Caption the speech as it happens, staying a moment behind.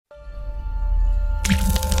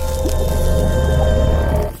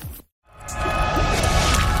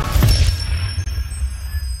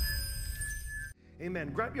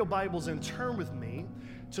grab your Bibles and turn with me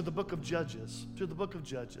to the book of Judges,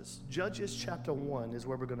 Judges chapter 1 is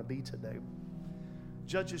where we're going to be today.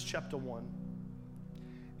 Judges chapter 1.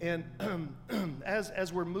 And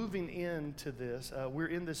as we're moving into this, we're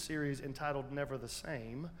in this series entitled Never the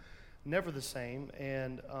Same.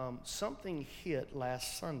 And something hit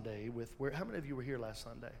last Sunday how many of you were here last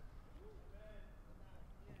Sunday?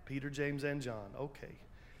 Peter, James, and John. Okay.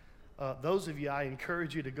 Those of you, I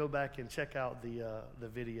encourage you to go back and check out the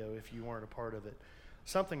video if you weren't a part of it.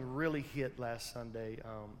 Something really hit last Sunday.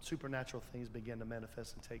 Supernatural things began to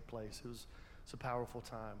manifest and take place. It's a powerful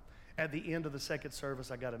time. At the end of the second service,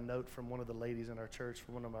 I got a note from one of the ladies in our church,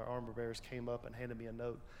 from one of our armor bearers, came up and handed me a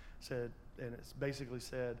note, and it basically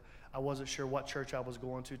said, I wasn't sure what church I was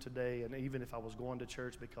going to today, and even if I was going to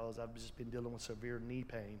church, because I've just been dealing with severe knee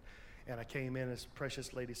pain. And I came in, this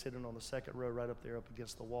precious lady sitting on the second row right up there up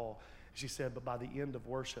against the wall. She said, but by the end of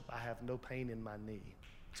worship, I have no pain in my knee.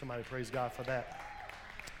 Somebody praise God for that.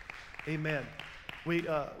 Amen. We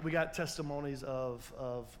got testimonies of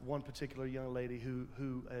one particular young lady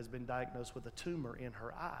who has been diagnosed with a tumor in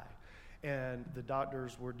her eye. And the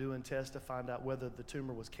doctors were doing tests to find out whether the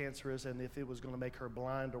tumor was cancerous and if it was going to make her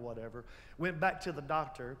blind or whatever. Went back to the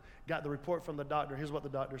doctor, got the report from the doctor. Here's what the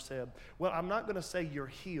doctor said. Well, I'm not going to say you're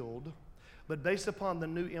healed, but based upon the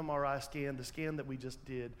new MRI scan, the scan that we just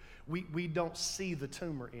did, we don't see the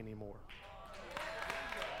tumor anymore.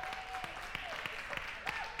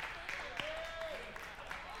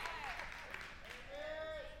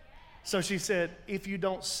 So she said, if you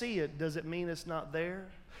don't see it, does it mean it's not there?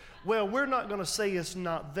 Well, we're not going to say it's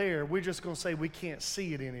not there. We're just going to say we can't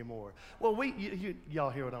see it anymore. Well,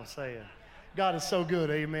 y'all hear what I'm saying? God is so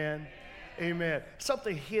good, amen. Amen.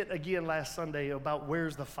 Something hit again last Sunday about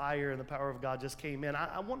where's the fire, and the power of God just came in.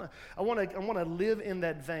 I want to live in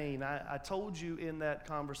that vein. I told you in that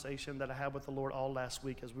conversation that I had with the Lord all last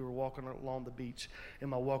week as we were walking along the beach in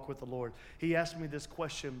my walk with the Lord. He asked me this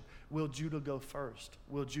question, will Judah go first?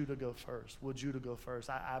 Will Judah go first? Will Judah go first?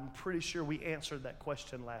 I'm pretty sure we answered that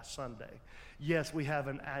question last Sunday. Yes, we have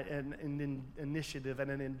an initiative and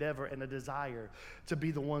an endeavor and a desire to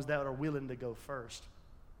be the ones that are willing to go first.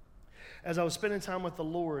 As I was spending time with the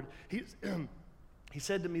Lord, he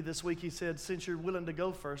said to me this week, he said, since you're willing to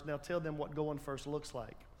go first, now tell them what going first looks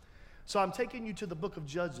like. So I'm taking you to the book of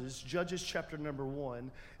Judges chapter number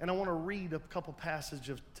 1, and I want to read a couple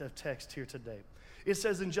passages of text here today. It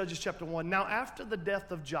says in Judges chapter 1, now after the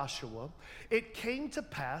death of Joshua, it came to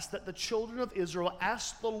pass that the children of Israel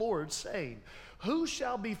asked the Lord, saying, who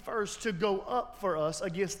shall be first to go up for us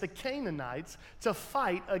against the Canaanites to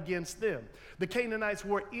fight against them? The Canaanites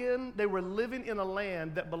were living in a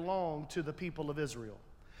land that belonged to the people of Israel.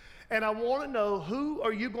 And I want to know, who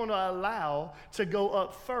are you going to allow to go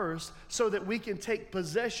up first so that we can take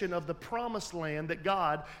possession of the promised land that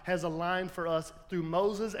God has aligned for us through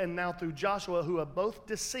Moses and now through Joshua, who are both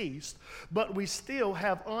deceased, but we still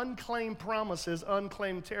have unclaimed promises,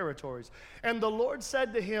 unclaimed territories. And the Lord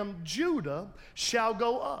said to him, Judah shall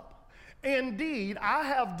go up. Indeed, I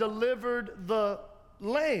have delivered the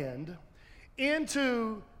land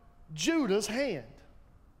into Judah's hand.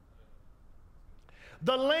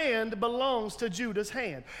 The land belongs to Judah's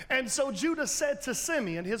hand. And so Judah said to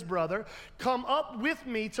Simeon, his brother, come up with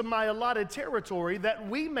me to my allotted territory that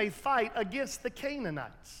we may fight against the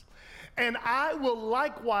Canaanites. And I will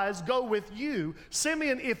likewise go with you.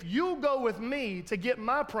 Simeon, if you'll go with me to get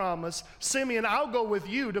my promise, Simeon, I'll go with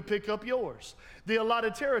you to pick up yours, the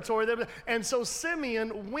allotted territory. And so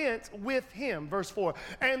Simeon went with him, verse 4.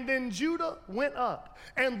 And then Judah went up,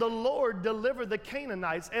 and the Lord delivered the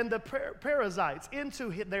Canaanites and the Perizzites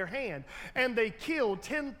into their hand, and they killed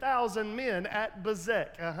 10,000 men at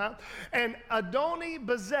Bezek. And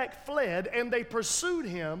Adoni-Bezek fled, and they pursued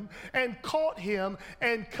him and caught him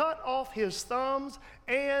and cut off his thumbs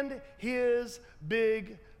and his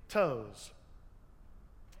big toes.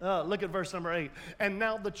 Look at verse number 8. And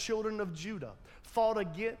now the children of Judah fought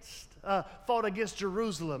against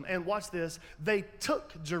Jerusalem. And watch this. They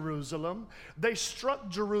took Jerusalem. They struck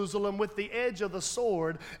Jerusalem with the edge of the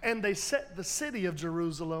sword, and they set the city of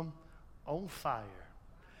Jerusalem on fire.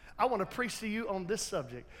 I want to preach to you on this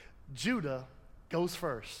subject. Judah goes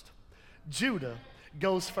first. Judah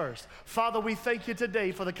goes first. Father, we thank you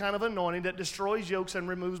today for the kind of anointing that destroys yokes and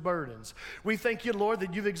removes burdens. We thank you, Lord,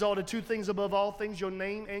 that you've exalted two things above all things, your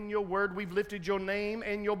name and your word. We've lifted your name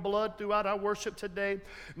and your blood throughout our worship today.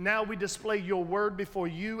 Now we display your word before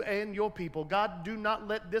you and your people. God, do not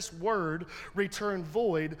let this word return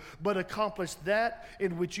void, but accomplish that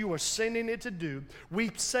in which you are sending it to do.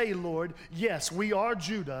 We say, Lord, yes, we are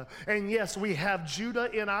Judah, and yes, we have Judah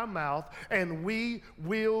in our mouth, and we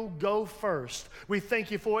will go first. We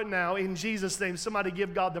thank you for it now. In Jesus' name, somebody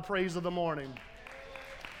give God the praise of the morning.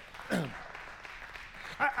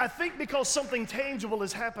 I think because something tangible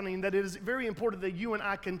is happening, that it is very important that you and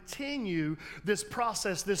I continue this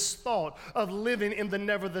process, this thought of living in the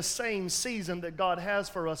never the same season that God has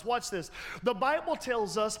for us. Watch this. The Bible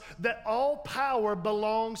tells us that all power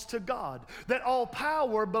belongs to God, that all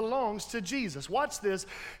power belongs to Jesus. Watch this.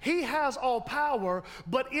 He has all power,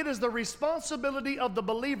 but it is the responsibility of the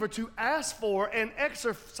believer to ask for and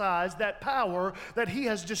exercise that power that He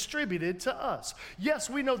has distributed to us. Yes,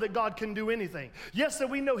 we know that God can do anything. Yes,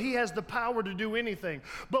 that we know He has the power to do anything.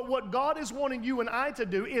 But what God is wanting you and I to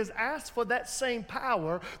do is ask for that same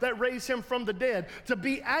power that raised Him from the dead to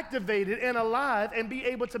be activated and alive and be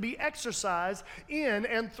able to be exercised in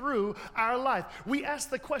and through our life. We ask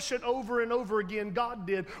the question over and over again, God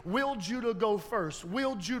did, will Judah go first?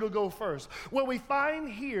 Will Judah go first? Well, we find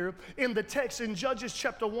here in the text in Judges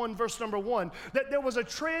chapter 1, verse number 1, that there was a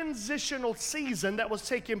transitional season that was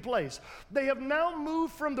taking place. They have now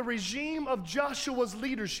moved from the regime of Joshua's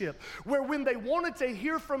leadership, where when they wanted to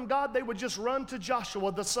hear from God, they would just run to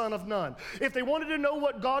Joshua, the son of Nun. If they wanted to know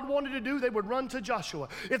what God wanted to do, they would run to Joshua.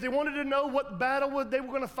 If they wanted to know what battle they were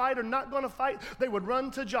going to fight or not going to fight, they would run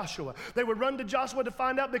to Joshua. They would run to Joshua to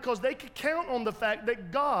find out, because they could count on the fact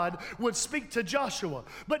that God would speak to Joshua.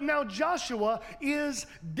 But now Joshua is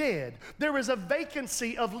dead. There is a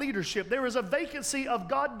vacancy of leadership. There is a vacancy of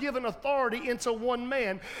God-given authority into one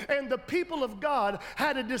man, and the people of God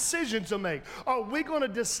had a decision to make. Are we going to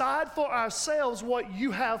decide for ourselves what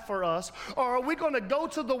you have for us, or are we going to go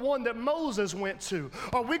to the one that Moses went to?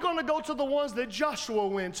 Are we going to go to the ones that Joshua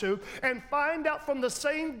went to and find out from the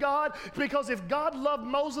same God? Because if God loved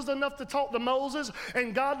Moses enough to talk to Moses,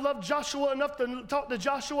 and God loved Joshua enough to talk to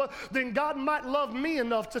Joshua, then God might love me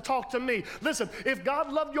enough to talk to me. Listen, if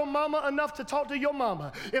God loved your mama enough to talk to your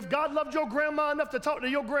mama, if God loved your grandma enough to talk to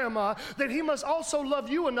your grandma, then He must also love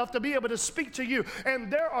you enough to be able to speak to you.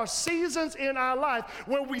 And there are seasons in our life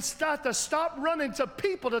where we start to stop running to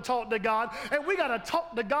people to talk to God, and we got to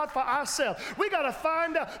talk to God for ourselves. We got to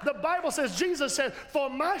find out. The Bible says, Jesus said, for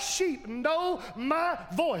my sheep know my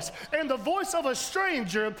voice, and the voice of a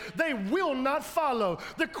stranger they will not follow.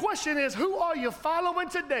 The question is, who are you following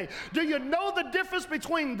today? Do you know the difference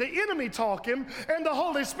between the enemy talking and the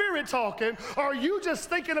Holy Spirit talking, or are you just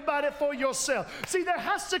thinking about it for yourself? See, there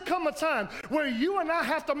has to come a time where you and I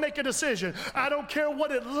have to make a decision. I don't care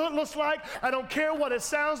what it looks like. I don't care what it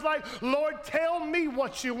sounds like. Lord, tell me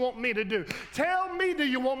what you want me to do. Tell me, do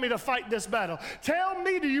you want me to fight this battle? Tell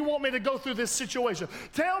me, do you want me to go through this situation?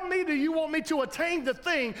 Tell me, do you want me to attain the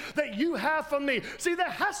thing that you have for me? See, there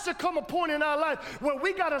has to come a point in our life where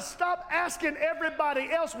we got to stop asking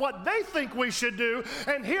everybody else what they think we should do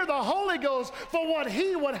and hear the Holy Ghost for what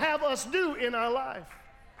He would have us do in our life.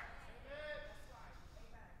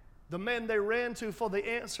 The man they ran to for the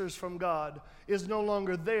answers from God is no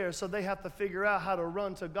longer there, so they have to figure out how to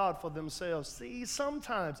run to God for themselves. See,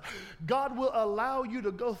 sometimes God will allow you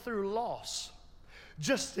to go through loss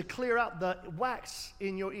just to clear out the wax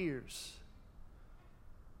in your ears.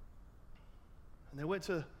 And they went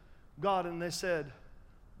to God and they said,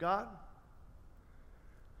 God,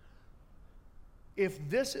 if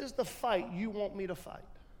this is the fight you want me to fight,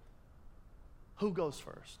 who goes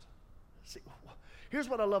first? See, here's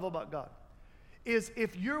what I love about God, is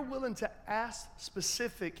if you're willing to ask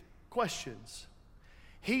specific questions,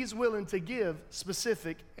 He's willing to give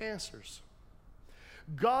specific answers.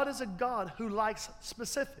 God is a God who likes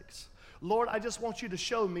specifics. Lord, I just want you to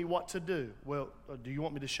show me what to do. Well, do you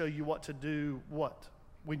want me to show you what to do what?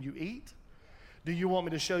 When you eat? Do you want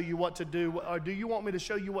me to show you what to do, or do you want me to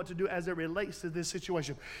show you what to do as it relates to this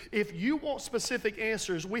situation? If you want specific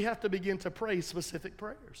answers, we have to begin to pray specific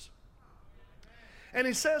prayers. And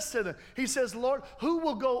He says to them, He says, Lord, who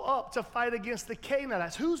will go up to fight against the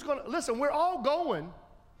Canaanites? Who's going to, listen, we're all going.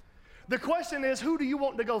 The question is, who do you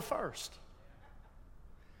want to go first?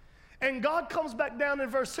 And God comes back down in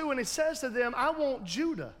verse 2 and He says to them, I want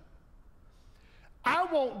Judah. I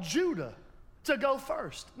want Judah to go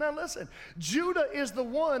first. Now listen, Judah is the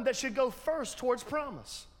one that should go first towards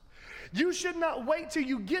promise. You should not wait till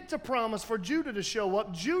you get to promise for Judah to show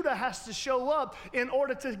up. Judah has to show up in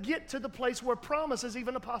order to get to the place where promise is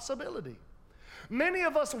even a possibility. Many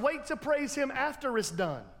of us wait to praise Him after it's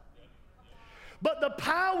done. But the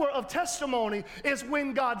power of testimony is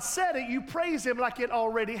when God said it, you praise Him like it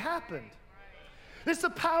already happened. It's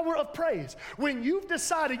the power of praise. When you've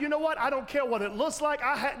decided, you know what, I don't care what it looks like.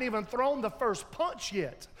 I hadn't even thrown the first punch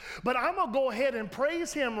yet. But I'm going to go ahead and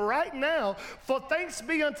praise Him right now, for thanks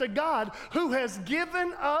be unto God who has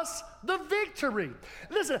given us the victory.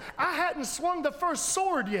 Listen, I hadn't swung the first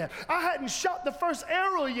sword yet. I hadn't shot the first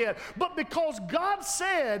arrow yet. But because God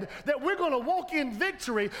said that we're going to walk in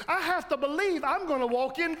victory, I have to believe I'm going to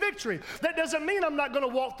walk in victory. That doesn't mean I'm not going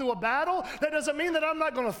to walk through a battle. That doesn't mean that I'm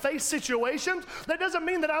not going to face situations. That doesn't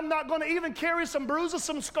mean that I'm not going to even carry some bruises,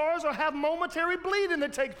 some scars, or have momentary bleeding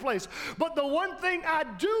that takes place. But the one thing I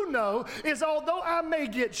do know is although I may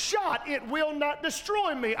get shot, it will not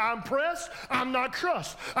destroy me. I'm pressed, I'm not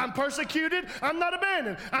crushed. I'm persecuted, I'm not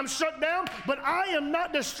abandoned. I'm shut down, but I am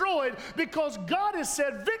not destroyed because God has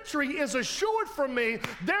said victory is assured for me.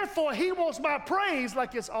 Therefore, He wants my praise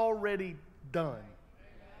like it's already done.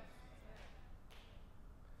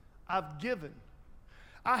 I've given.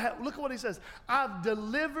 Look at what He says. I've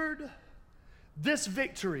delivered this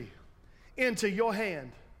victory into your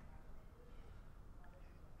hand.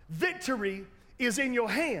 Victory is in your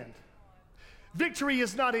hand. Victory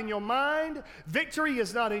is not in your mind. Victory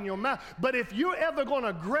is not in your mouth. But if you're ever going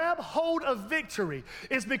to grab hold of victory,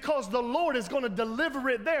 it's because the Lord is going to deliver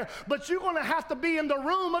it there. But you're going to have to be in the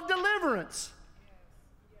room of deliverance.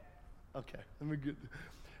 Okay, let me get.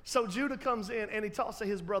 So Judah comes in and he talks to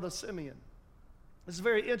his brother Simeon. It's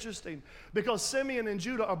very interesting because Simeon and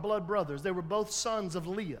Judah are blood brothers. They were both sons of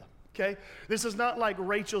Leah. Okay? This is not like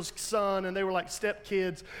Rachel's son and they were like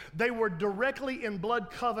stepkids. They were directly in blood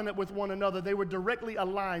covenant with one another. They were directly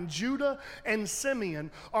aligned. Judah and Simeon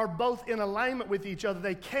are both in alignment with each other.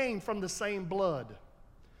 They came from the same blood.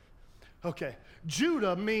 Okay.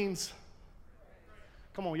 Judah means,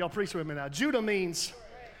 come on, y'all preach with me now. Judah means,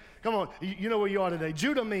 come on, you know where you are today.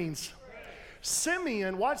 Judah means,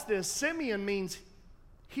 Simeon, watch this, Simeon means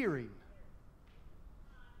hearing.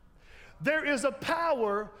 There is a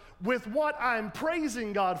power with what I'm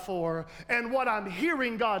praising God for and what I'm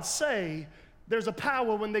hearing God say. There's a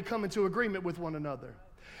power when they come into agreement with one another.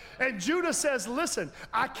 And Judah says, listen,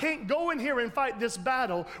 I can't go in here and fight this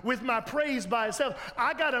battle with my praise by itself.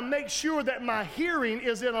 I got to make sure that my hearing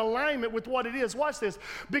is in alignment with what it is. Watch this.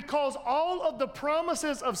 Because all of the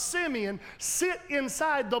promises of Simeon sit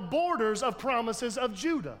inside the borders of promises of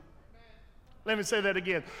Judah. Let me say that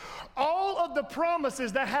again. All of the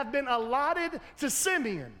promises that have been allotted to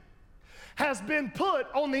Simeon has been put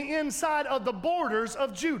on the inside of the borders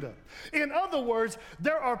of Judah. In other words,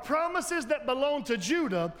 there are promises that belong to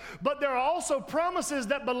Judah, but there are also promises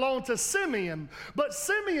that belong to Simeon. But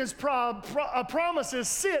Simeon's promises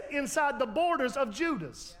sit inside the borders of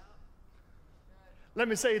Judah's. Let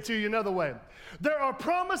me say it to you another way. There are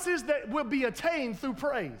promises that will be attained through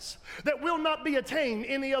praise, that will not be attained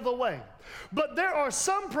any other way. But there are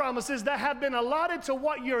some promises that have been allotted to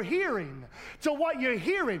what you're hearing, to what you're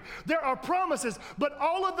hearing. There are promises, but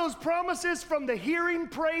all of those promises from the hearing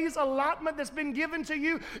praise allotment that's been given to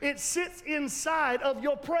you, it sits inside of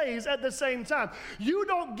your praise at the same time. You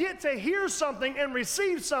don't get to hear something and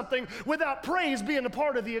receive something without praise being a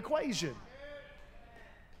part of the equation.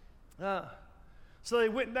 So they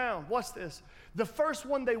went down. Watch this. The first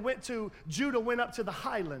one they went to, Judah went up to the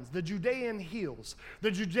highlands, the Judean hills, the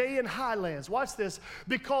Judean highlands. Watch this.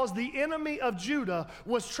 Because the enemy of Judah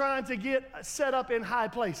was trying to get set up in high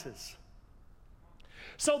places.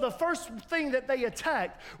 So the first thing that they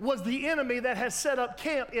attacked was the enemy that has set up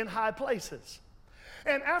camp in high places.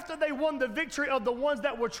 And after they won the victory of the ones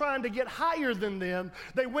that were trying to get higher than them,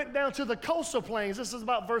 they went down to the coastal plains. This is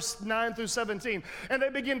about verse 9 through 17. And they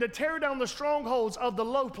began to tear down the strongholds of the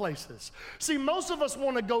low places. See, most of us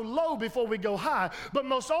want to go low before we go high. But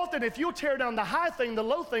most often, if you tear down the high thing, the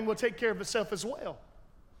low thing will take care of itself as well.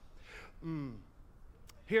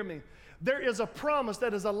 Hear me. There is a promise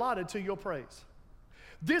that is allotted to your praise.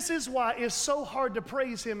 This is why it's so hard to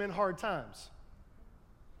praise Him in hard times.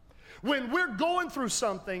 When we're going through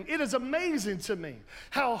something, it is amazing to me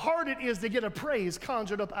how hard it is to get a praise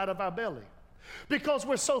conjured up out of our belly. Because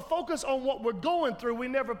we're so focused on what we're going through, we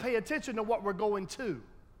never pay attention to what we're going to.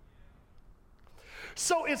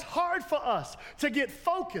 So it's hard for us to get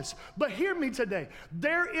focused. But hear me today.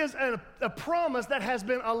 There is a promise that has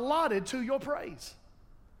been allotted to your praise.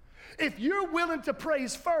 If you're willing to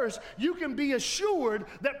praise first, you can be assured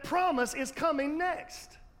that promise is coming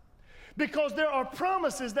next. Because there are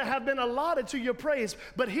promises that have been allotted to your praise.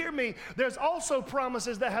 But hear me, there's also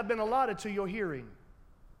promises that have been allotted to your hearing.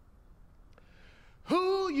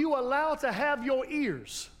 Who you allow to have your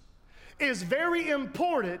ears is very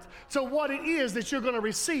important to what it is that you're going to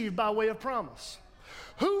receive by way of promise.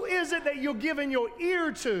 who is it that you're giving your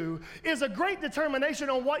ear to is a great determination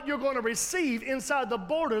on what you're going to receive inside the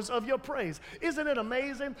borders of your praise. Isn't it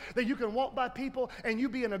amazing that you can walk by people and you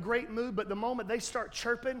be in a great mood, but the moment they start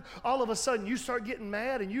chirping, all of a sudden you start getting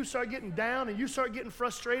mad and you start getting down and you start getting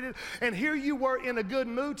frustrated, and here you were in a good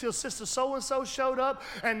mood till Sister So-and-so showed up,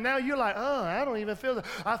 and now you're like, I don't even feel that.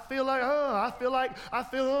 I feel like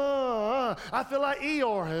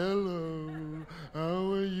Eeyore. Hello,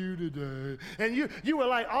 how are you today? And you were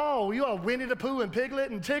like, oh, you are Winnie the Pooh and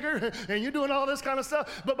Piglet and Tigger, and you're doing all this kind of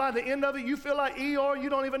stuff. But by the end of it, you feel like Eeyore. You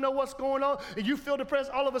don't even know what's going on, and you feel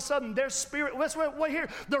depressed. All of a sudden, their spirit. Wait here.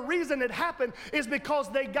 The reason it happened is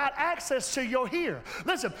because they got access to your ear.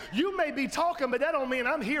 Listen, you may be talking, but that don't mean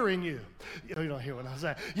I'm hearing you. You don't hear what I'm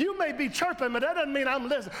saying. You may be chirping, but that doesn't mean I'm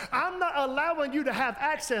listening. I'm not allowing you to have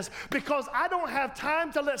access because I don't have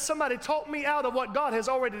time to let somebody talk me out of what God has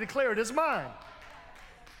already declared is mine.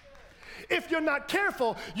 If you're not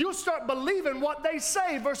careful, you'll start believing what they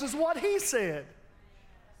say versus what he said.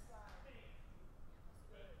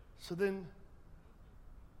 So then,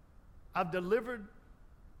 I've delivered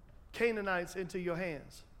Canaanites into your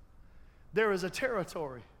hands. There is a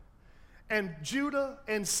territory. And Judah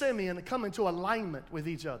and Simeon come into alignment with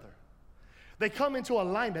each other. They come into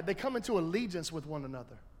alignment. They come into allegiance with one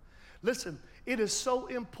another. Listen, it is so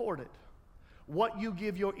important what you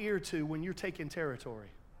give your ear to when you're taking territory.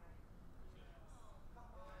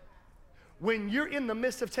 When you're in the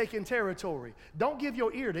midst of taking territory, don't give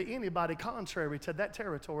your ear to anybody contrary to that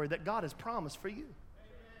territory that God has promised for you.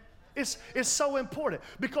 It's so important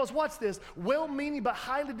because watch this, well-meaning but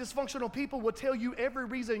highly dysfunctional people will tell you every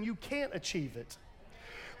reason you can't achieve it.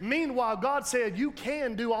 Meanwhile, God said you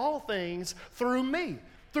can do all things through me.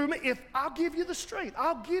 Through me, if I'll give you the strength,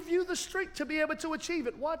 I'll give you the strength to be able to achieve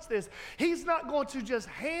it. Watch this. He's not going to just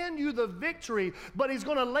hand you the victory, but he's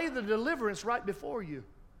going to lay the deliverance right before you.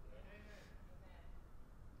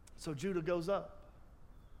 So Judah goes up.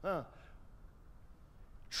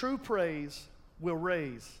 True praise will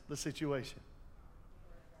raise the situation.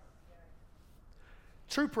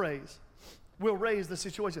 True praise will raise the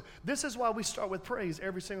situation. This is why we start with praise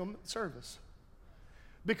every single service.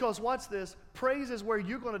 Because watch this, praise is where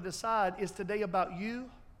you're going to decide, is today about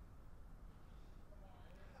you?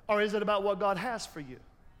 Or is it about what God has for you?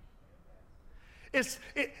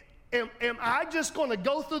 Am I just going to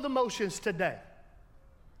go through the motions today?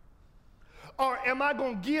 Or am I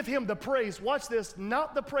going to give him the praise? Watch this,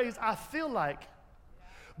 not the praise I feel like,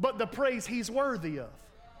 but the praise he's worthy of.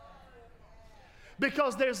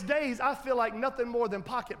 Because there's days I feel like nothing more than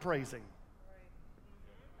pocket praising.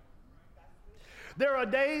 There are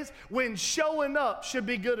days when showing up should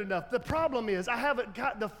be good enough. The problem is I haven't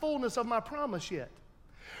got the fullness of my promise yet.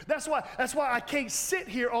 That's why I can't sit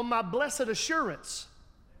here on my blessed assurance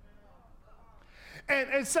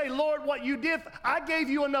and say, Lord, what you did, I gave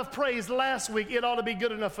you enough praise last week. It ought to be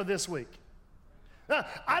good enough for this week. Now,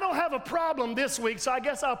 I don't have a problem this week, so I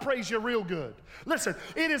guess I'll praise you real good. Listen,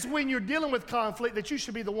 it is when you're dealing with conflict that you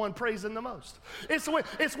should be the one praising the most. It's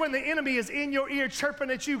when the enemy is in your ear chirping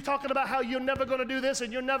at you, talking about how you're never going to do this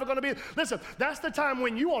and you're never going to be. Listen, that's the time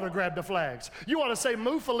when you ought to grab the flags. You ought to say,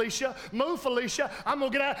 move, Felicia, I'm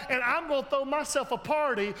going to get out and I'm going to throw myself a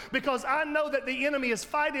party because I know that the enemy is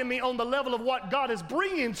fighting me on the level of what God is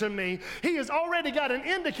bringing to me. He has already got an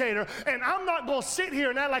indicator, and I'm not going to sit here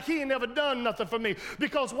and act like he ain't never done nothing for me.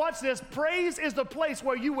 Because watch this, praise is the place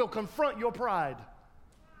where you will confront your pride.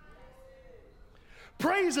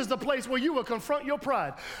 Praise is the place where you will confront your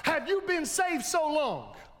pride. Have you been saved so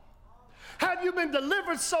long? Have you been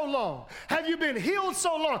delivered so long? Have you been healed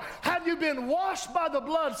so long? Have you been washed by the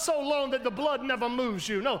blood so long that the blood never moves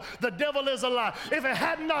you? No, the devil is a lie. If it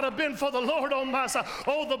had not have been for the Lord on my side,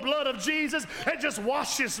 oh, the blood of Jesus, it just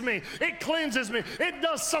washes me. It cleanses me. It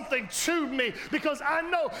does something to me because I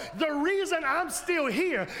know the reason I'm still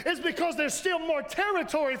here is because there's still more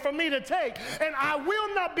territory for me to take, and I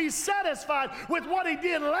will not be satisfied with what he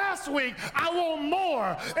did last week. I want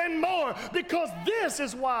more and more because this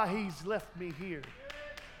is why he's left me here.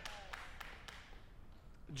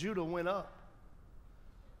 Judah went up.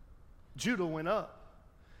 Judah went up.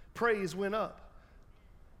 Praise went up.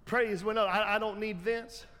 Praise went up. I don't need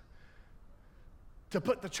Vince to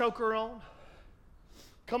put the choker on.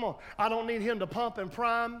 Come on. I don't need him to pump and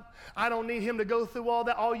prime. I don't need him to go through all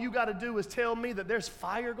that. All you got to do is tell me that there's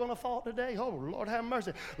fire going to fall today. Oh, Lord, have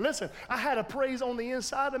mercy. Listen, I had a praise on the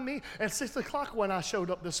inside of me at 6 o'clock when I showed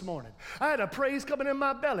up this morning. I had a praise coming in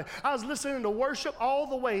my belly. I was listening to worship all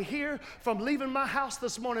the way here from leaving my house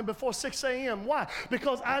this morning before 6 a.m. Why?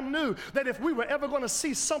 Because I knew that if we were ever going to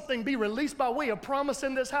see something be released by way of promise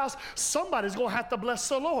in this house, somebody's going to have to bless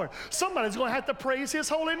the Lord. Somebody's going to have to praise his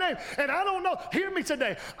holy name. And I don't know, hear me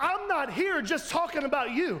today. I'm not here just talking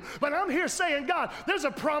about you, but I'm here saying, God, there's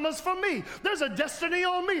a promise for me. There's a destiny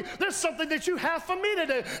on me. There's something that you have for me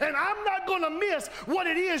today, and I'm not going to miss what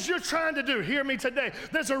it is you're trying to do. Hear me today.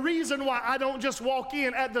 There's a reason why I don't just walk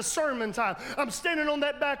in at the sermon time. I'm standing on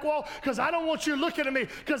that back wall because I don't want you looking at me,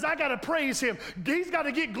 because I got to praise him. He's got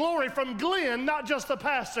to get glory from Glenn, not just the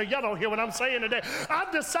pastor. Y'all don't hear what I'm saying today.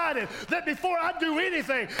 I've decided that before I do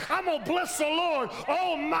anything, I'm going to bless the Lord,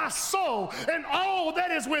 oh my soul, and all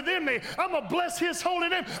that is within me. I'm going to bless his holy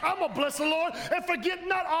name. I'm going to bless the Lord and forget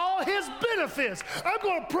not all his benefits. I'm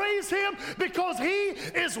going to praise him because he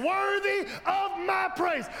is worthy of my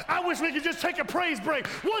praise. I wish we could just take a praise break.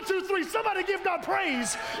 1, 2, 3. Somebody give God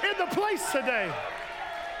praise in the place today.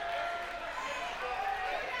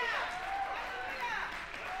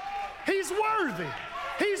 He's worthy.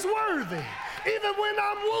 He's worthy. Even when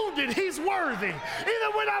I'm wounded, he's worthy.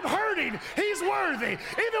 Even when I'm hurting, he's worthy.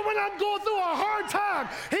 Even when I'm going through a hard time,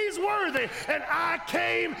 he's worthy. And I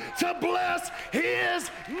came to bless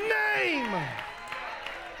his name.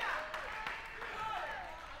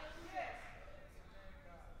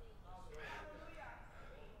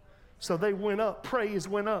 So they went up, praise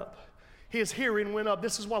went up. His hearing went up.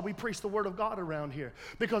 This is why we preach the word of God around here,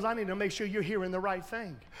 because I need to make sure you're hearing the right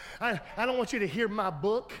thing. I don't want you to hear my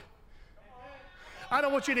book. I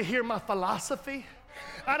don't want you to hear my philosophy.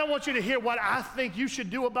 I don't want you to hear what I think you should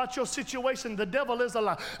do about your situation. The devil is a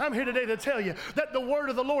lie. I'm here today to tell you that the word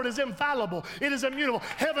of the Lord is infallible. It is immutable.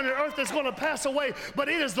 Heaven and earth is going to pass away, but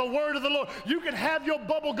it is the word of the Lord. You can have your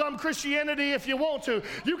bubblegum Christianity if you want to.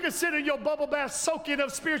 You can sit in your bubble bath soaking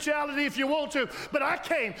of spirituality if you want to, but I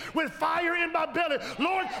came with fire in my belly.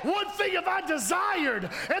 Lord, one thing have I desired,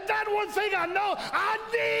 and that one thing I know, I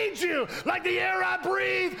need you. Like the air I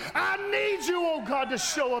breathe, I need you, oh God, to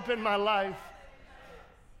show up in my life.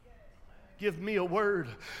 Give me a word.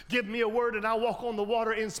 Give me a word and I'll walk on the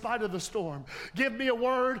water in spite of the storm. Give me a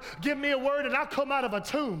word. Give me a word and I'll come out of a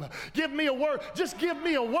tomb. Give me a word. Just give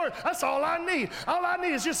me a word. That's all I need. All I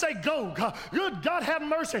need is just say, go. God, good God, have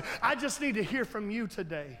mercy. I just need to hear from you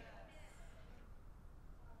today.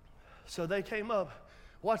 So they came up.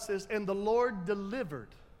 Watch this. And the Lord delivered.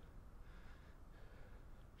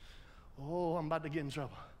 Oh, I'm about to get in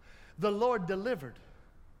trouble. The Lord delivered.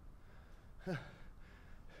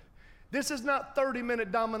 This is not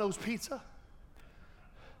 30-minute Domino's pizza.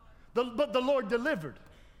 But the Lord delivered.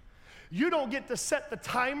 You don't get to set the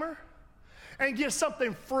timer and get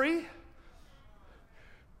something free,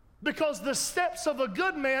 because the steps of a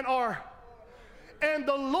good man are, and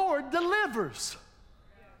the Lord delivers.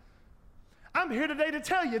 I'm here today to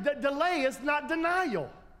tell you that delay is not denial.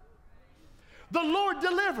 The Lord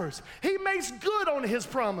delivers. He makes good on his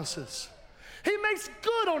promises. He makes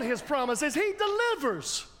good on his promises. He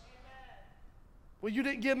delivers. Well, you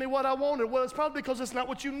didn't give me what I wanted. Well, it's probably because it's not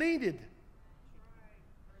what you needed.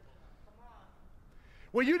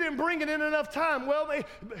 Well, you didn't bring it in enough time. Well,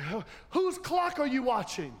 whose clock are you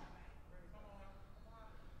watching?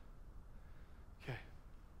 Okay.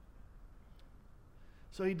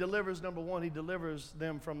 So he delivers, number one, he delivers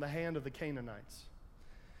them from the hand of the Canaanites.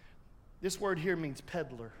 This word here means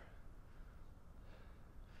peddler.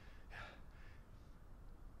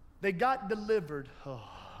 They got delivered.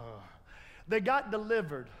 They got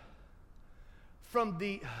delivered from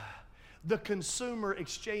the consumer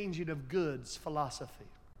exchanging of goods philosophy.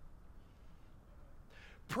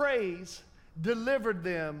 Praise delivered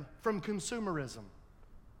them from consumerism.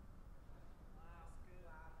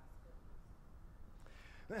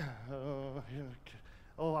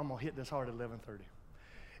 Oh, I'm going to hit this hard at 11:30.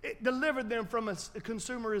 It delivered them from a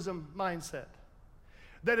consumerism mindset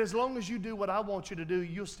that as long as you do what I want you to do,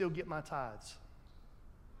 you'll still get my tithes.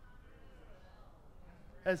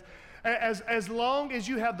 As long as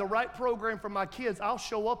you have the right program for my kids, I'll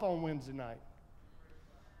show up on Wednesday night.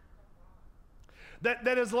 That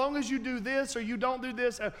as long as you do this or you don't do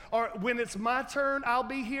this, or when it's my turn, I'll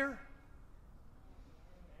be here.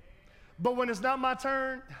 But when it's not my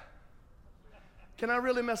turn, can I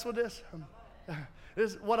really mess with this?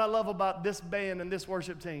 This is what I love about this band and this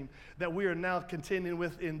worship team that we are now continuing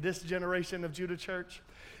with in this generation of Judah Church,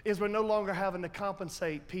 is we're no longer having to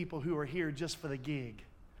compensate people who are here just for the gig.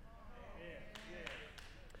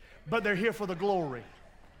 but they're here for the glory.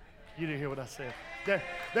 You didn't hear what I said.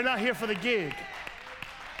 They're not here for the gig.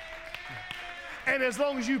 And as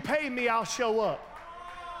long as you pay me, I'll show up.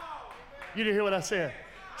 You didn't hear what I said.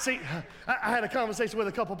 See, I had a conversation with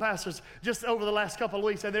a couple pastors just over the last couple of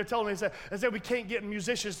weeks, and they're telling me, they said we can't get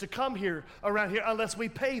musicians to come here around here unless we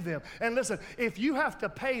pay them. And listen, if you have to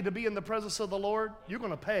pay to be in the presence of the Lord, you're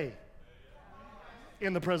going to pay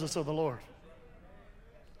in the presence of the Lord.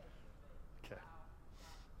 Okay.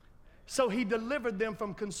 So he delivered them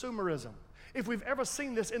from consumerism. If we've ever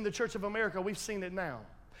seen this in the Church of America, we've seen it now.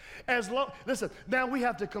 Listen, now we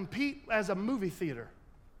have to compete as a movie theater.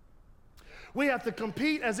 We have to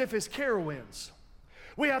compete as if it's Carowinds.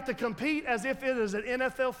 We have to compete as if it is an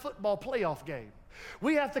NFL football playoff game.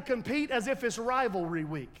 We have to compete as if it's rivalry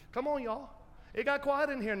week. Come on, y'all. It got quiet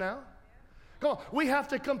in here now. Come on. We have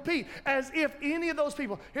to compete as if any of those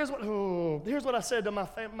people, here's what I said to my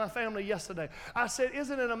family yesterday. I said,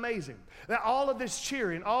 isn't it amazing that all of this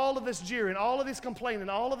cheering, all of this jeering, all of this complaining,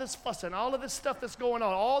 all of this fussing, all of this stuff that's going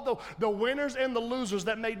on, all the winners and the losers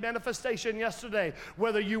that made manifestation yesterday,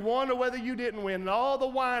 whether you won or whether you didn't win, and all the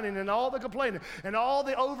whining and all the complaining and all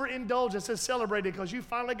the overindulgence is celebrated because you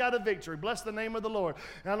finally got a victory. Bless the name of the Lord.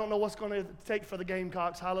 And I don't know what's going to take for the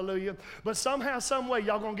Gamecocks, hallelujah. But somehow, some way,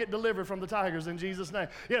 y'all going to get delivered from the Tigers in Jesus' name.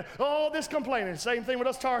 Yeah, all this complaining, same thing with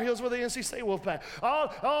us Tar Heels with the NC State Wolfpack.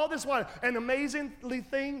 All this whining. And the amazing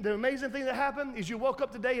thing that happened is you woke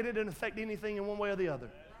up today and it didn't affect anything in one way or the other.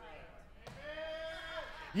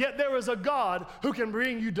 Yet there is a God who can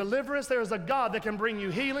bring you deliverance. There is a God that can bring you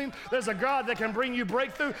healing. There's a God that can bring you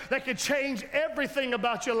breakthrough, that can change everything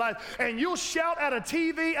about your life. And you'll shout at a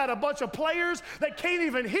TV at a bunch of players that can't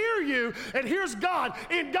even hear you. And here's God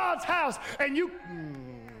in God's house. And you...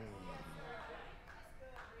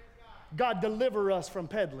 God, deliver us from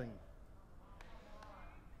peddling.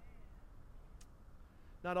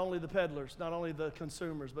 Not only the peddlers, not only the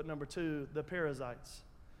consumers, but number two, the parasites.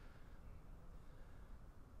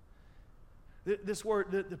 This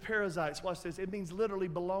word, the parasites, watch this, it means literally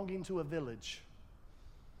belonging to a village.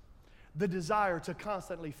 The desire to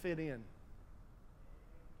constantly fit in.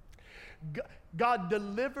 God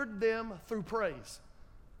delivered them through praise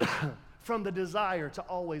from the desire to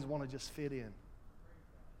always want to just fit in.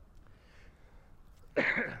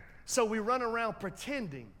 So we run around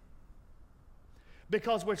pretending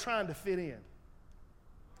because we're trying to fit in.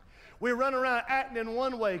 We run around acting in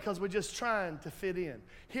one way because we're just trying to fit in.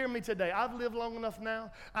 Hear me today. I've lived long enough now.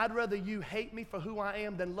 I'd rather you hate me for who I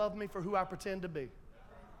am than love me for who I pretend to be.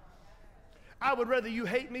 I would rather you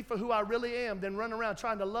hate me for who I really am than run around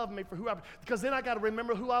trying to love me for who I am. Because then I got to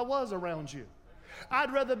remember who I was around you.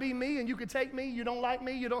 I'd rather be me and you can take me. You don't like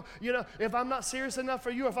me. If I'm not serious enough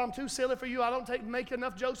for you, if I'm too silly for you, I don't make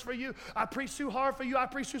enough jokes for you. I preach too hard for you. I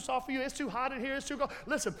preach too soft for you. It's too hot in here. It's too cold.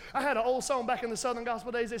 Listen, I had an old song back in the Southern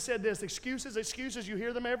Gospel days that said this: excuses, excuses, you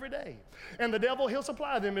hear them every day. And the devil, he'll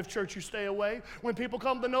supply them if church you stay away. When people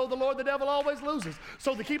come to know the Lord, the devil always loses.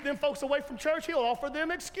 So to keep them folks away from church, he'll offer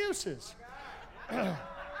them excuses.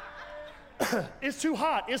 It's too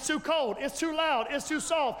hot, it's too cold, it's too loud, it's too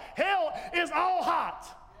soft. Hell is all hot.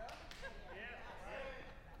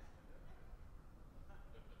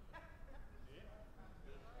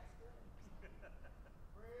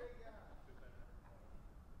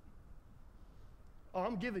 Oh,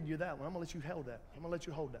 I'm giving you that one. I'm going to let you hold that. I'm going to let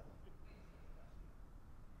you hold that one.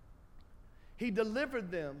 He delivered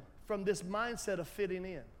them from this mindset of fitting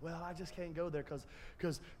in. Well, I just can't go there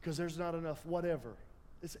because there's not enough whatever.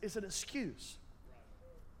 It's an excuse.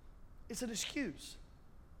 It's an excuse.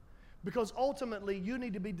 Because ultimately, you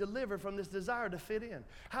need to be delivered from this desire to fit in.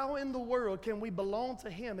 How in the world can we belong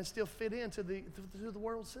to Him and still fit into the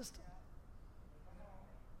world system?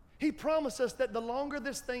 He promised us that the longer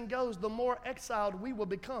this thing goes, the more exiled we will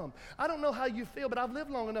become. I don't know how you feel, but I've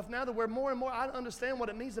lived long enough now to where more and more I understand what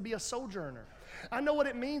it means to be a sojourner. I know what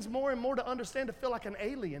it means more and more to understand to feel like an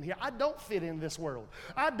alien here. I don't fit in this world.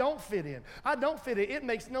 I don't fit in. I don't fit in. It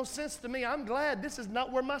makes no sense to me. I'm glad this is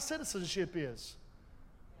not where my citizenship is.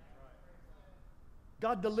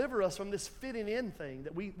 God, deliver us from this fitting in thing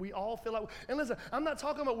that we all feel like. And listen, I'm not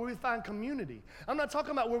talking about where we find community. I'm not talking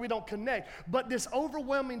about where we don't connect. But this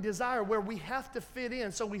overwhelming desire where we have to fit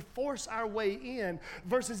in, so we force our way in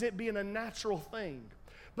versus it being a natural thing.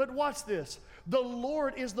 But watch this. The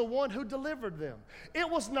Lord is the one who delivered them. It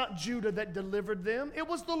was not Judah that delivered them. It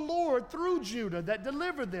was the Lord through Judah that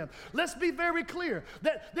delivered them. Let's be very clear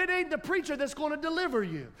that it ain't the preacher that's going to deliver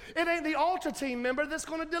you. It ain't the altar team member that's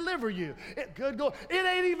going to deliver you. It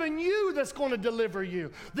ain't even you that's going to deliver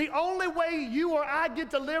you. The only way you or I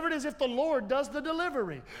get delivered is if the Lord does the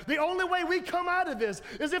delivery. The only way we come out of this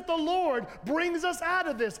is if the Lord brings us out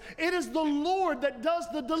of this. It is the Lord that does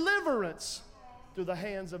the deliverance through the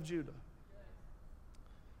hands of Judah.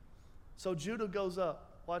 So Judah goes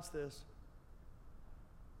up. Watch this.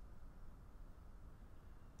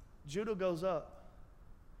 Judah goes up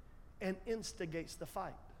and instigates the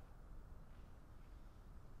fight.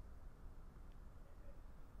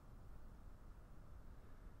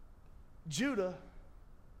 Judah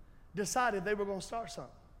decided they were going to start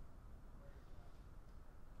something.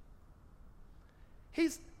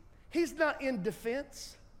 He's not in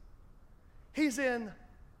defense. He's in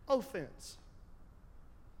offense.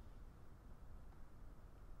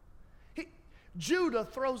 Judah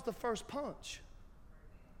throws the first punch.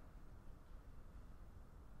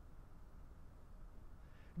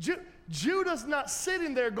 Judah's not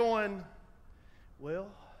sitting there going, well,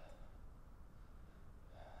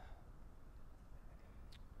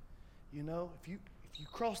 you know, if you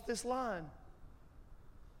cross this line,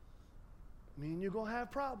 me and you're going to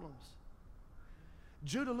have problems.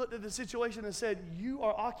 Judah looked at the situation and said, you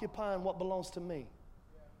are occupying what belongs to me.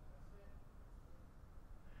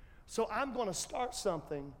 So I'm going to start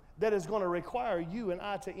something that is going to require you and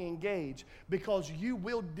I to engage, because you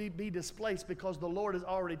will be displaced, because the Lord has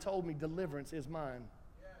already told me deliverance is mine.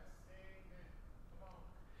 Yes.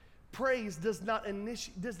 Praise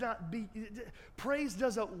praise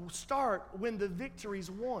doesn't start when the victory's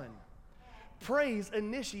won. Praise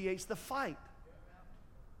initiates the fight.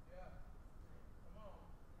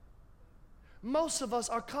 Most of us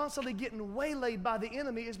are constantly getting waylaid by the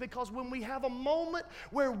enemy is because when we have a moment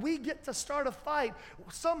where we get to start a fight,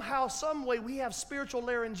 somehow, some way, we have spiritual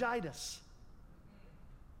laryngitis.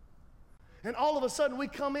 And all of a sudden we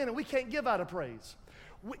come in and we can't give out a praise.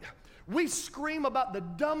 We scream about the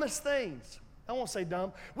dumbest things. I won't say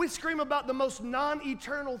dumb. We scream about the most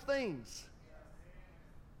non-eternal things.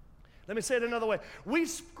 Let me say it another way. We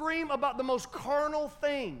scream about the most carnal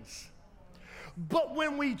things. But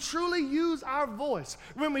when we truly use our voice,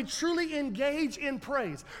 when we truly engage in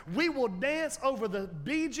praise, we will dance over the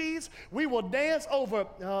Bee Gees. We will dance over,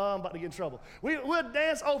 I'm about to get in trouble. We'll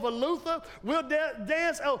dance over Luther. We'll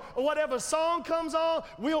dance over whatever song comes on.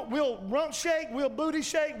 We'll rump shake. We'll booty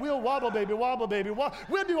shake. We'll wobble, baby, wobble, baby.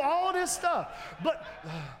 We'll do all this stuff.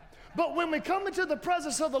 But when we come into the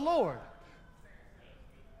presence of the Lord,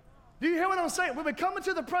 do you hear what I'm saying? When we come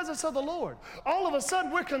into the presence of the Lord, all of a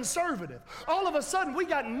sudden we're conservative. All of a sudden we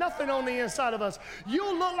got nothing on the inside of us.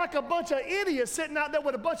 You look like a bunch of idiots sitting out there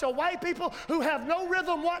with a bunch of white people who have no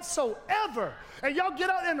rhythm whatsoever. And y'all get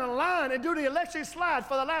out in the line and do the electric slide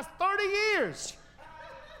for the last 30 years.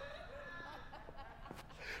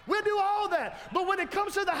 We'll do all that. But when it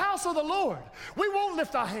comes to the house of the Lord, we won't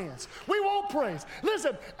lift our hands. We won't praise.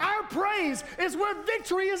 Listen, our praise is where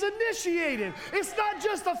victory is initiated. It's not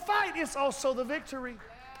just the fight, it's also the victory.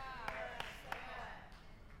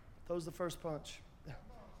 Throws the first punch.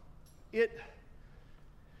 It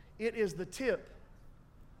is the tip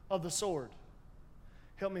of the sword.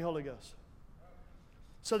 Help me, Holy Ghost.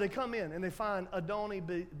 So they come in and they find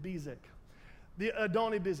Adoni-Bezek. The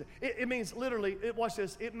Adoni-Bezek. It means literally, watch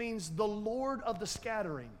this, it means the Lord of the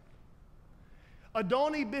scattering.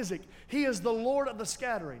 Adoni-Bezek, he is the Lord of the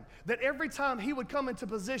scattering. That every time he would come into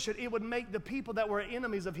position, it would make the people that were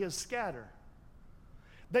enemies of his scatter.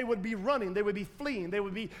 They would be running, they would be fleeing, they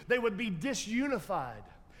would be disunified.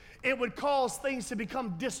 It would cause things to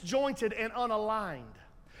become disjointed and unaligned.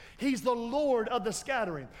 He's the Lord of the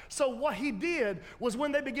scattering. So what he did was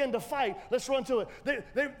when they began to fight, let's run to it.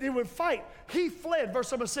 They would fight. He fled,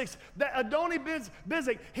 verse number 6. That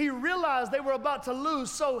Adoni-Bezek, he realized they were about to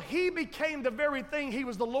lose, so he became the very thing he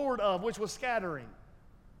was the Lord of, which was scattering.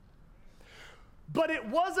 But it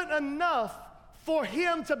wasn't enough for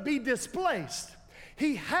him to be displaced.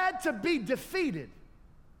 He had to be defeated.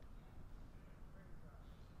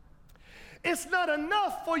 It's not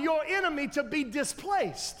enough for your enemy to be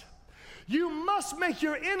displaced. You must make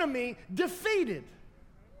your enemy defeated.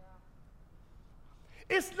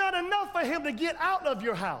 It's not enough for him to get out of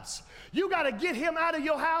your house. You got to get him out of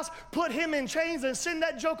your house, put him in chains, and send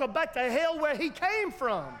that joker back to hell where he came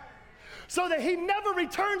from so that he never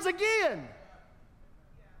returns again.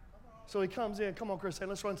 So he comes in. Come on, Chris,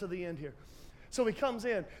 let's run to the end here. So he comes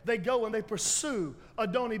in, they go and they pursue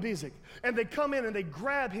Adoni-Bezek. And they come in and they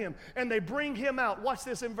grab him and they bring him out. Watch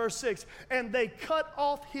this in verse 6. And they cut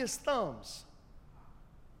off his thumbs.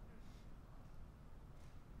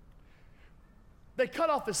 They cut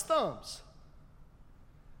off his thumbs.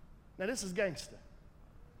 Now this is gangster.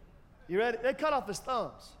 You ready? They cut off his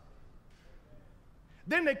thumbs.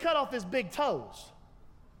 Then they cut off his big toes.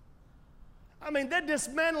 I mean, they're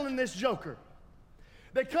dismantling this joker.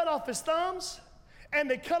 They cut off his thumbs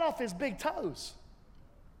and they cut off his big toes.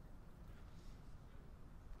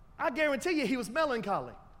 I guarantee you he was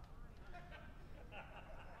melancholy.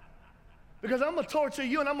 Because I'm going to torture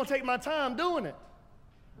you and I'm going to take my time doing it.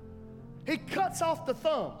 He cuts off the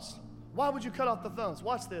thumbs. Why would you cut off the thumbs?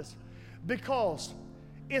 Watch this. Because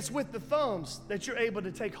it's with the thumbs that you're able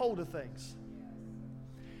to take hold of things.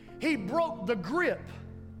 He broke the grip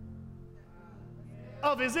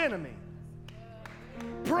of his enemy.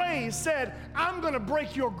 Praise said, I'm going to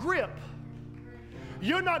break your grip.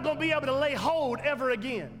 You're not going to be able to lay hold ever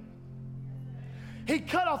again. He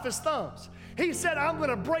cut off his thumbs. He said, I'm going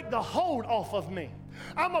to break the hold off of me.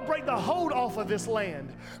 I'm going to break the hold off of this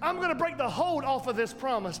land. I'm going to break the hold off of this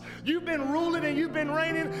promise. You've been ruling and you've been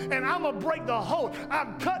reigning, and I'm going to break the hold.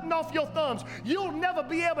 I'm cutting off your thumbs. You'll never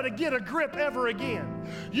be able to get a grip ever again.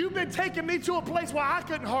 You've been taking me to a place where I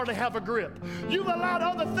couldn't hardly have a grip. You've allowed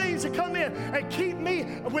other things to come in and keep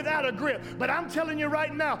me without a grip. But I'm telling you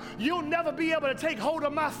right now, you'll never be able to take hold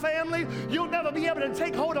of my family. You'll never be able to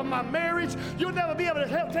take hold of my marriage. You'll never be able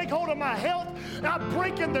to take hold of my health. I'm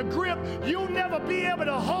breaking the grip. You'll never be able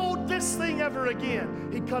to hold this thing ever again.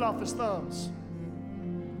 He cut off his thumbs.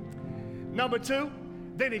 Number two,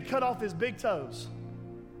 then he cut off his big toes.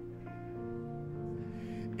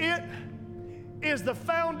 It is the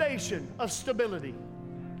foundation of stability.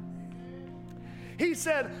 He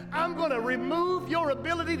said, I'm going to remove your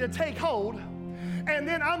ability to take hold, and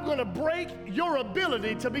then I'm going to break your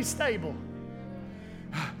ability to be stable.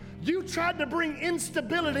 You tried to bring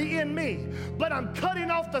instability in me, but I'm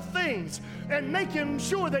cutting off the things and making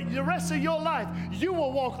sure that the rest of your life you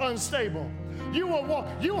will walk unstable. You will walk,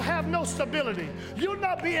 you'll have no stability. You'll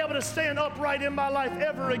not be able to stand upright in my life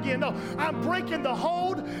ever again. No, I'm breaking the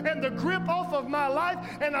hold and the grip off of my life,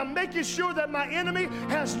 and I'm making sure that my enemy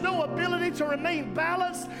has no ability to remain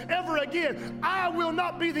balanced ever again. I will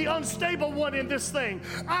not be the unstable one in this thing.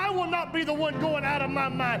 I will not be the one going out of my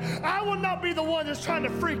mind. I will not be the one that's trying to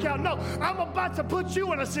freak out. No, I'm about to put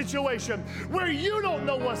you in a situation where you don't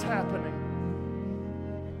know what's happening.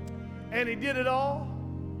 And he did it all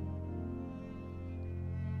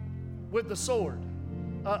with the sword.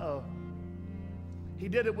 Uh-oh. He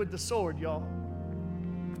did it with the sword, y'all.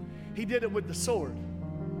 He did it with the sword.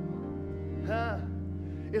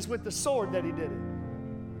 It's with the sword that he did it.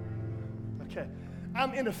 Okay.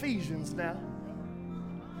 I'm in Ephesians now.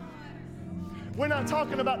 We're not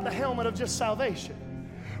talking about the helmet of just salvation.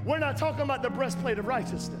 We're not talking about the breastplate of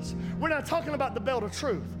righteousness. We're not talking about the belt of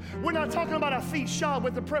truth. We're not talking about our feet shod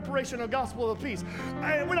with the preparation of the gospel of peace.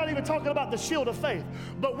 And we're not even talking about the shield of faith.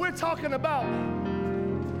 But we're talking about,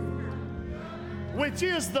 which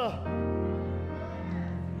is the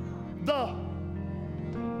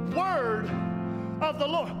word of the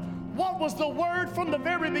Lord. What was the word from the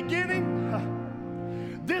very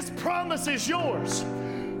beginning? This promise is yours.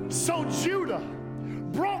 So Judah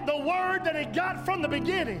brought the word that he got from the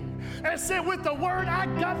beginning and said, with the word I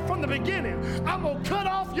got from the beginning, I'm going to cut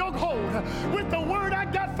off your hold. With the word I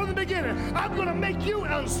got from the beginning, I'm going to make you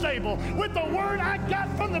unstable. With the word I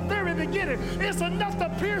got from the very beginning, it's enough to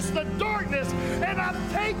pierce the darkness, and I'm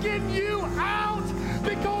taking you out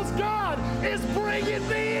because God is bringing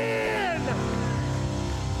me in.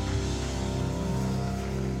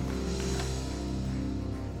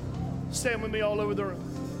 Stand with me all over the room.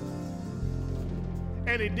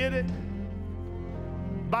 And he did it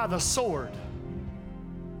by the sword.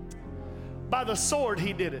 By the sword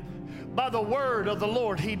he did it. By the word of the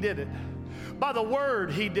Lord he did it. By the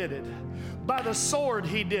word he did it. By the sword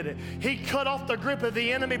he did it. He cut off the grip of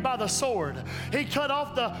the enemy by the sword. He cut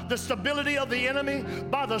off the stability of the enemy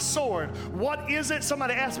by the sword. What is it?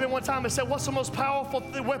 Somebody asked me one time and said, what's the most powerful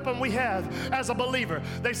weapon we have as a believer?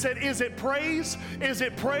 They said, is it praise? Is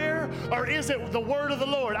it prayer? Or is it the word of the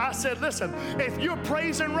Lord? I said, listen, if you're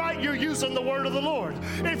praising right, you're using the word of the Lord.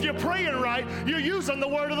 If you're praying right, you're using the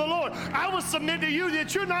word of the Lord. I would submit to you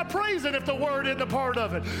that you're not praising if the word isn't a part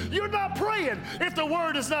of it. You're not praying if the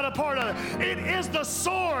word is not a part of it. It is the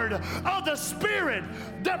sword of the Spirit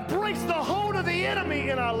that breaks the hold of the enemy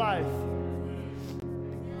in our life.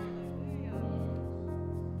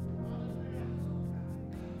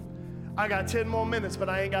 I got 10 more minutes, but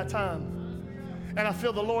I ain't got time. And I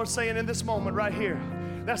feel the Lord saying in this moment right here,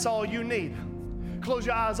 that's all you need. Close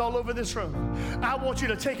your eyes all over this room. I want you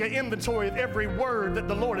to take an inventory of every word that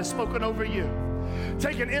the Lord has spoken over you.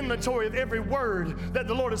 Take an inventory of every word that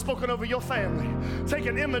the Lord has spoken over your family. Take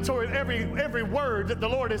an inventory of every word that the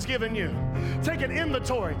Lord has given you. Take an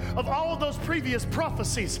inventory of all those previous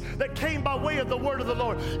prophecies that came by way of the word of the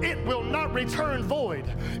Lord. It will not return void.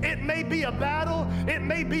 It may be a battle. It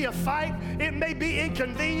may be a fight. It may be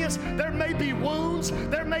inconvenience. There may be wounds.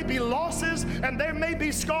 There may be losses. And there may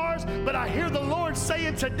be scars. But I hear the Lord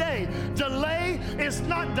saying today, delay is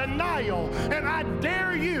not denial. And I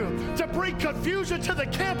dare you to bring confusion to the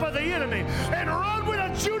camp of the enemy and run with a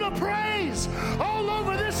Judah praise all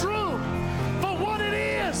over this room for what it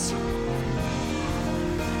is.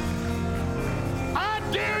 I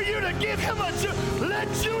dare you to give him a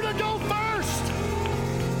let Judah go first.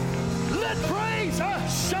 Let praise,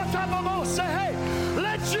 say, hey,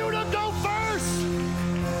 let Judah go first.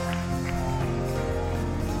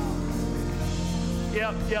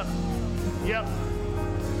 Yep.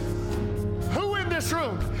 Who in this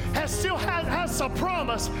room has a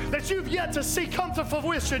promise that you've yet to see come to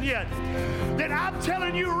fruition yet? Then I'm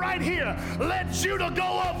telling you right here, let Judah go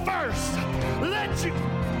up first.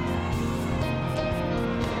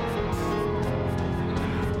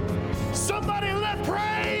 Somebody let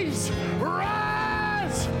praise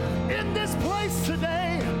rise in this place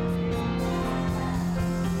today.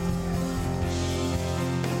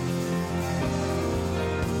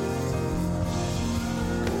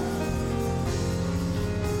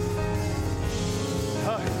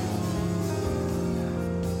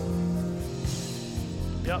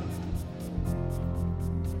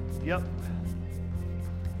 Yep.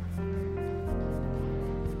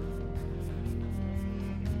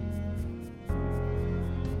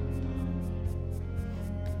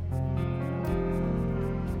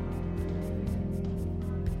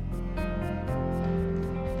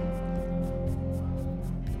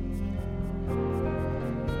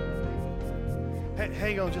 Hey,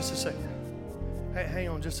 hang on just a second. Hang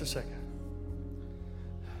on just a second.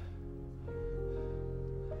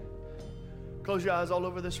 Close your eyes all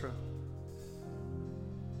over this room.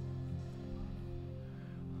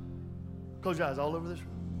 Close your eyes all over this room.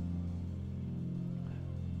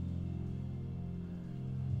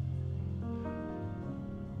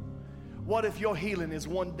 What if your healing is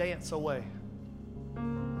one dance away?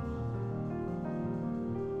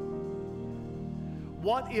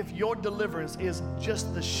 What if your deliverance is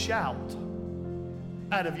just the shout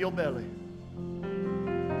out of your belly?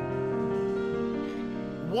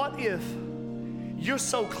 What if you're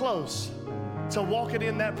so close to walking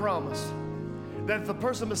in that promise that if the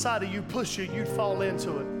person beside you push you, you'd fall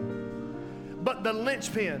into it? But the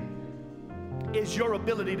linchpin is your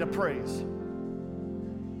ability to praise.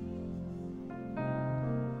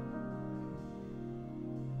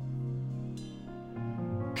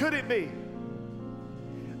 Could it be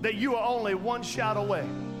that you are only one shout away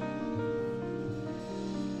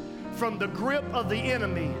from the grip of the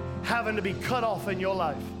enemy having to be cut off in your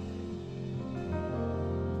life?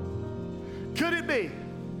 Could it be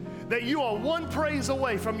that you are one praise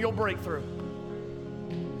away from your breakthrough?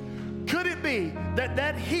 Could it be that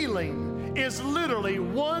that healing is literally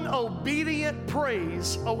one obedient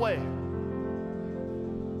praise away?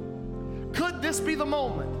 Could this be the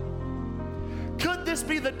moment? Could this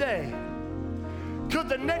be the day? Could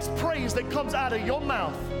the next praise that comes out of your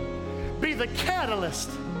mouth be the catalyst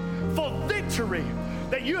for victory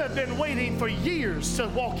that you have been waiting for years to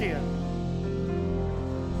walk in?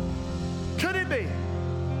 Could it be?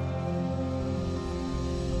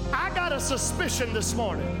 I got a suspicion this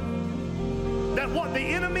morning that what the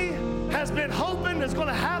enemy has been hoping is going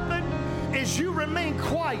to happen is you remain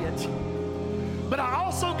quiet. But I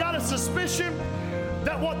also got a suspicion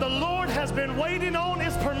that what the Lord has been waiting on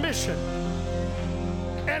is permission.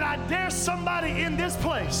 And I dare somebody in this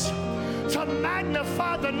place to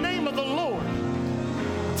magnify the name of the Lord,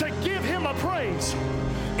 to give him a praise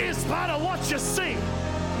in spite of what you see,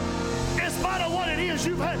 in spite of what it is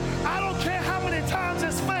you've had. I don't care how many times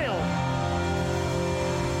it's failed,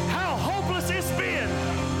 how hopeless it's been.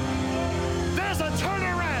 There's a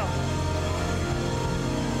turnaround.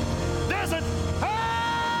 There's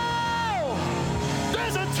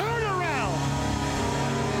a turnaround.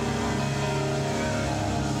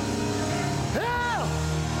 Yeah,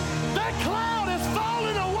 that cloud is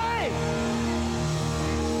falling away.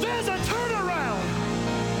 There's a turnaround.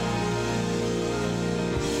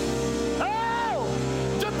 Oh,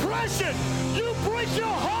 depression, you break your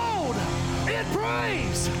hold in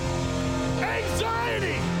praise.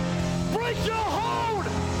 Anxiety, break your hold.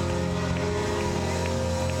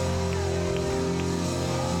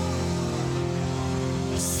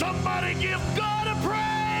 Somebody give God a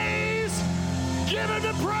praise. Give him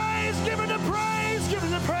the praise, give him the praise, give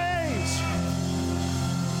him the praise.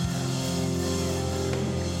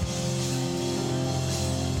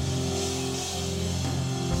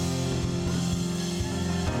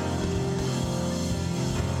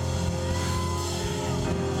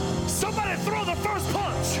 Somebody throw the first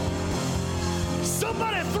punch.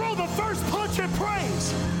 Somebody throw the first punch in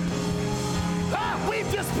praise.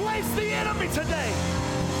 We've displaced the enemy today.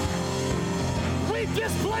 We've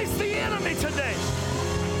displaced the enemy today.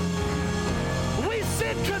 We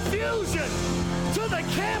sent confusion to the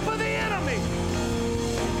camp of the enemy.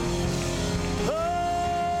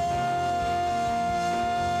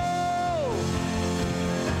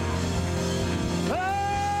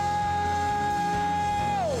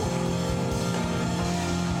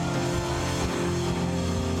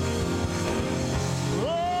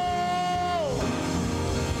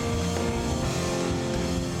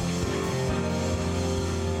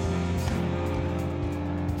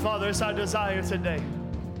 Father, it's our desire today.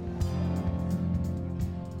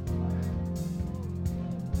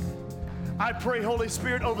 I pray, Holy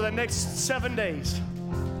Spirit, over the next 7 days,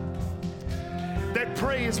 that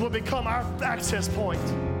praise will become our access point.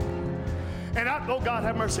 And oh God,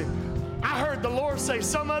 have mercy. I heard the Lord say,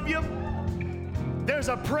 some of you, there's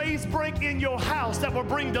a praise break in your house that will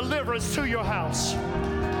bring deliverance to your house.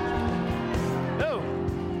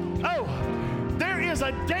 There is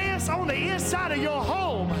a dance on the inside of your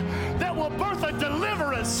home that will birth a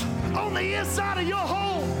deliverance on the inside of your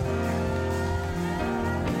home.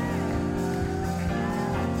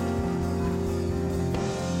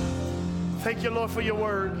 Thank you, Lord, for your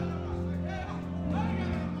word.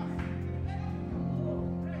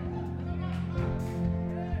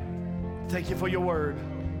 Thank you for your word.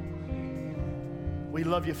 We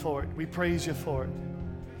love you for it. We praise you for it.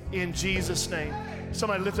 In Jesus' name.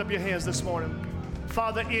 Somebody lift up your hands this morning.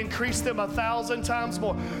 Father, increase them 1,000 times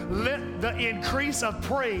more. Let the increase of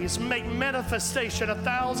praise make manifestation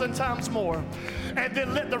 1,000 times more. And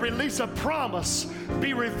then let the release of promise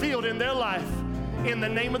be revealed in their life. In the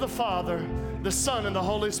name of the Father, the Son, and the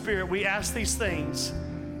Holy Spirit, we ask these things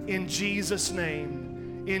in Jesus'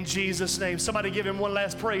 name. In Jesus' name. Somebody give him one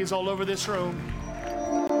last praise all over this room.